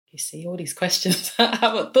You see, all these questions I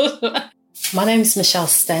haven't thought about. My name is Michelle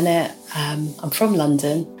Stennett. I'm from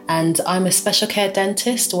London and I'm a special care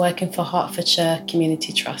dentist working for Hertfordshire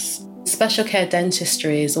Community Trust. Special care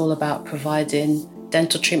dentistry is all about providing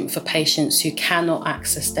dental treatment for patients who cannot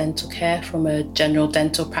access dental care from a general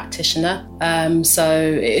dental practitioner. So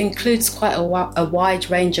it includes quite a wide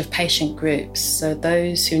range of patient groups. So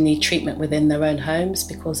those who need treatment within their own homes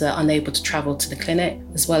because they're unable to travel to the clinic,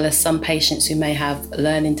 as well as some patients who may have a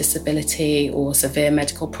learning disability or severe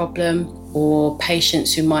medical problem, or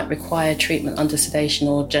patients who might require treatment under sedation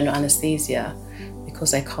or general anaesthesia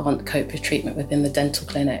because they can't cope with treatment within the dental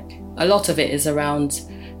clinic. A lot of it is around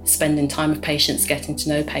spending time with patients, getting to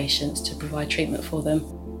know patients to provide treatment for them.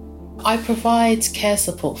 I provide care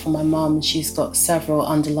support for my mum. She's got several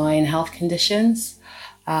underlying health conditions.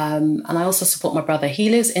 And I also support my brother. He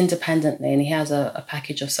lives independently and he has a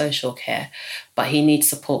package of social care, but he needs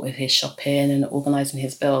support with his shopping and organising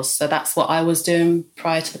his bills. So that's what I was doing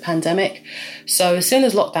prior to the pandemic. So as soon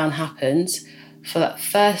as lockdown happened, for that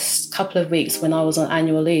first couple of weeks when I was on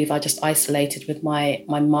annual leave, I just isolated with my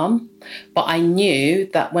mum. But I knew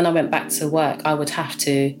that when I went back to work, I would have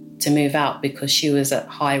to move out because she was at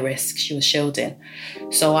high risk. She was shielding.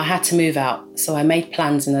 So I had to move out. So I made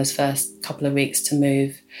plans in those first couple of weeks to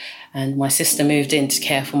move. And my sister moved in to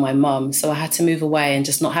care for my mum. So I had to move away and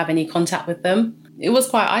just not have any contact with them. It was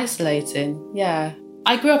quite isolating, yeah.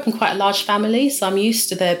 I grew up in quite a large family, so I'm used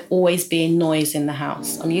to there always being noise in the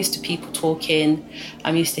house. I'm used to people talking.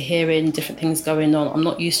 I'm used to hearing different things going on. I'm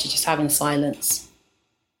not used to just having silence.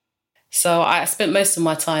 So I spent most of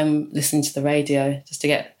my time listening to the radio just to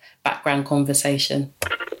get background conversation.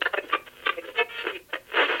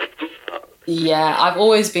 Yeah, I've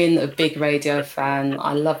always been a big radio fan.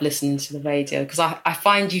 I love listening to the radio because I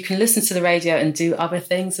find you can listen to the radio and do other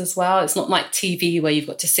things as well. It's not like TV where you've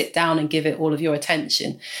got to sit down and give it all of your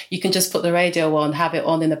attention. You can just put the radio on, have it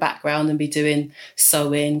on in the background and be doing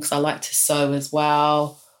sewing because I like to sew as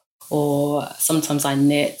well. Or sometimes I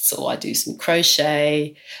knit or I do some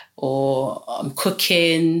crochet or I'm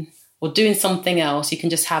cooking or doing something else. You can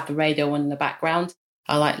just have the radio on in the background.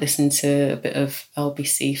 I like listening to a bit of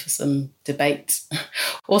LBC for some debate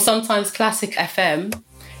or sometimes classic FM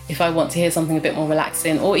if I want to hear something a bit more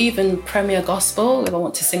relaxing, or even Premier Gospel if I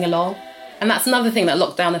want to sing along. And that's another thing that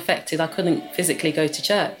lockdown affected. I couldn't physically go to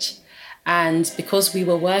church. And because we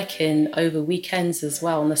were working over weekends as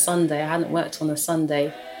well on a Sunday, I hadn't worked on a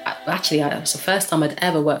Sunday. Actually, it was the first time I'd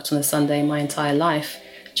ever worked on a Sunday in my entire life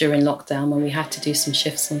during lockdown when we had to do some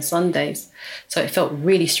shifts on Sundays. So it felt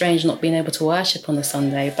really strange not being able to worship on a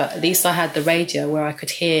Sunday, but at least I had the radio where I could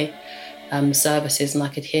hear services and I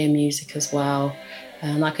could hear music as well.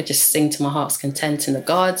 And I could just sing to my heart's content in the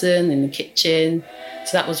garden, in the kitchen.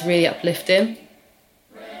 So that was really uplifting.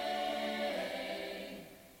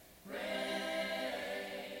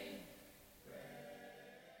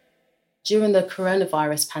 During the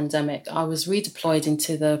coronavirus pandemic, I was redeployed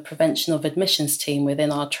into the prevention of admissions team within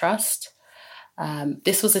our trust.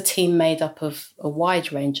 This was a team made up of a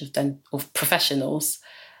wide range of professionals.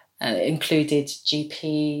 It included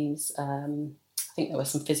GPs, I think there were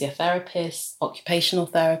some physiotherapists, occupational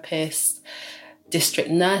therapists,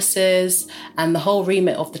 district nurses, and the whole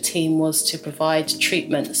remit of the team was to provide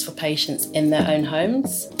treatments for patients in their own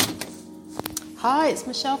homes. Hi, it's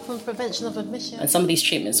Michelle from Prevention of Admission. And some of these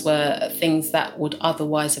treatments were things that would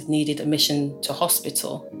otherwise have needed admission to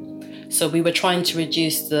hospital. So we were trying to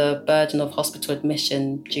reduce the burden of hospital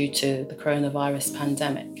admission due to the coronavirus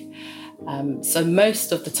pandemic. So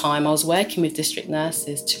most of the time I was working with district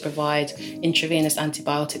nurses to provide intravenous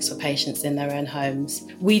antibiotics for patients in their own homes.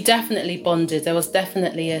 We definitely bonded. There was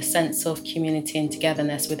definitely a sense of community and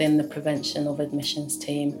togetherness within the Prevention of Admissions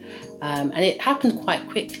team. And it happened quite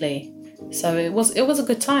quickly. So it was a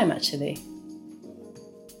good time, actually.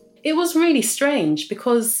 It was really strange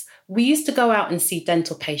because we used to go out and see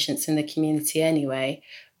dental patients in the community anyway.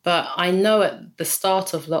 But I know at the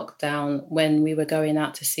start of lockdown, when we were going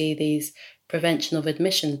out to see these prevention of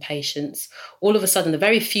admission patients, all of a sudden, the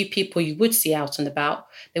very few people you would see out and about,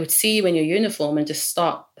 they would see you in your uniform and just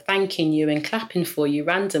start thanking you and clapping for you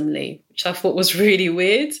randomly, which I thought was really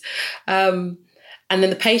weird. And then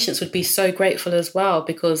the patients would be so grateful as well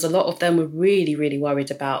because a lot of them were really, really worried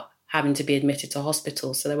about having to be admitted to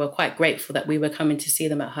hospital. So they were quite grateful that we were coming to see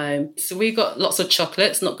them at home. So we got lots of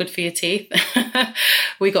chocolates, not good for your teeth.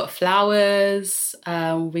 We got flowers.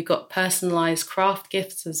 We got personalised craft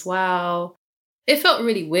gifts as well. It felt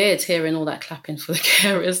really weird hearing all that clapping for the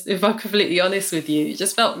carers, if I'm completely honest with you. It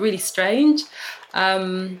just felt really strange.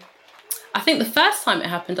 I think the first time it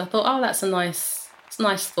happened, I thought, oh, that's a nice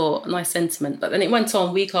thought, a nice sentiment. But then it went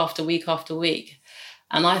on week after week after week.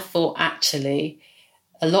 And I thought, actually,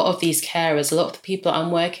 a lot of these carers, a lot of the people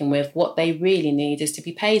I'm working with, what they really need is to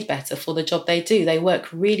be paid better for the job they do. They work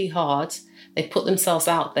really hard. They put themselves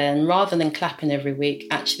out there. And rather than clapping every week,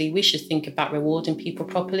 actually, we should think about rewarding people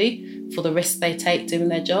properly for the risks they take doing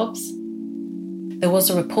their jobs. There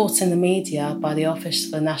was a report in the media by the Office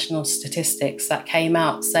for National Statistics that came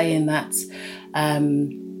out saying that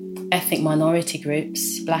ethnic minority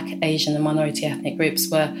groups, Black, Asian and minority ethnic groups,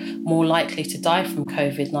 were more likely to die from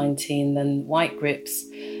COVID-19 than white groups.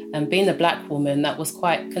 And being a Black woman, that was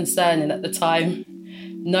quite concerning at the time,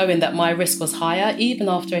 knowing that my risk was higher, even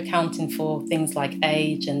after accounting for things like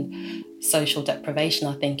age and social deprivation,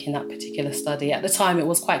 I think, in that particular study. At the time, it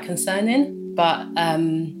was quite concerning, but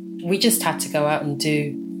we just had to go out and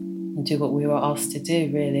do what we were asked to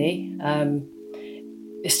do, really.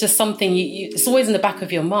 It's just something it's always in the back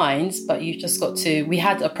of your mind, but you've just got to. We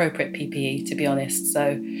had appropriate PPE, to be honest.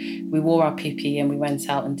 So we wore our PPE and we went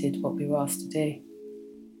out and did what we were asked to do.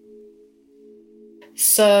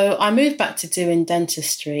 So I moved back to doing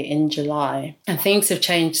dentistry in July, and things have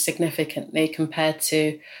changed significantly compared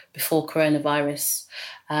to before coronavirus.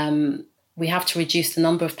 We have to reduce the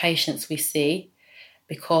number of patients we see,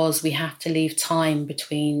 because we have to leave time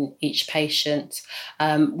between each patient.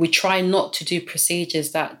 We try not to do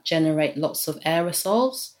procedures that generate lots of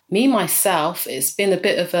aerosols. Me, myself, it's been a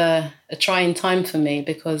bit of a trying time for me,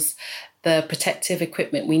 because the protective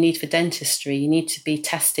equipment we need for dentistry, you need to be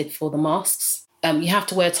tested for the masks. You have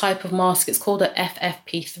to wear a type of mask, it's called a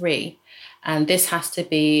FFP3, and this has to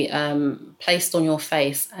be placed on your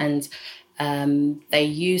face, and they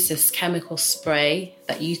use this chemical spray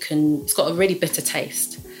that it's got a really bitter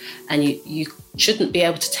taste, and you shouldn't be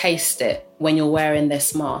able to taste it when you're wearing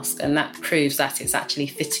this mask, and that proves that it's actually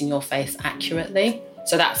fitting your face accurately.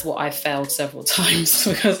 So that's what I've failed several times,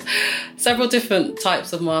 because several different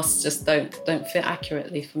types of masks just don't fit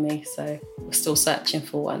accurately for me, so we're still searching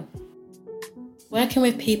for one. Working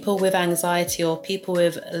with people with anxiety or people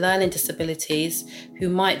with learning disabilities who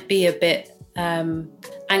might be a bit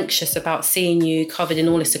anxious about seeing you covered in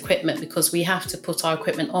all this equipment, because we have to put our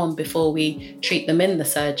equipment on before we treat them in the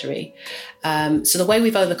surgery. So the way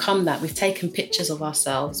we've overcome that, we've taken pictures of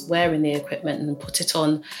ourselves wearing the equipment and put it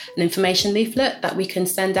on an information leaflet that we can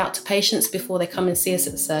send out to patients before they come and see us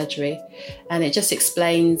at the surgery. And it just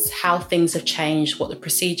explains how things have changed, what the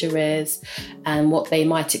procedure is, and what they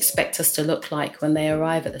might expect us to look like when they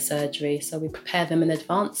arrive at the surgery. So we prepare them in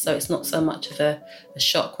advance, so it's not so much of a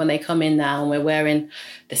shock when they come in now and we're wearing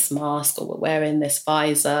this mask or we're wearing this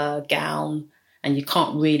visor, gown, and you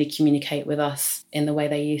can't really communicate with us in the way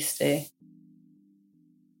they used to.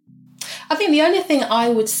 I think the only thing I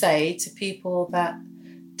would say to people that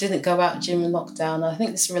didn't go out during lockdown, I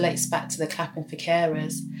think this relates back to the clapping for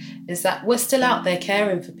carers, is that we're still out there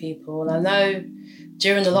caring for people. And I know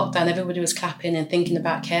during the lockdown, everybody was clapping and thinking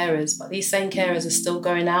about carers, but these same carers are still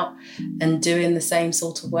going out and doing the same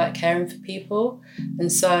sort of work, caring for people. And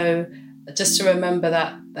so just to remember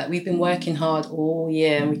that we've been working hard all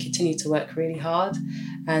year and we continue to work really hard,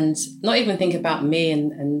 and not even think about me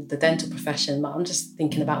and the dental profession, but I'm just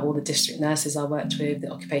thinking about all the district nurses I worked with,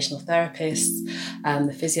 the occupational therapists,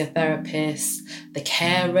 the physiotherapists, the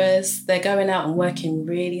carers. They're going out and working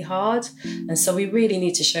really hard. And so we really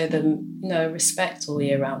need to show them, respect all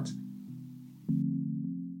year round.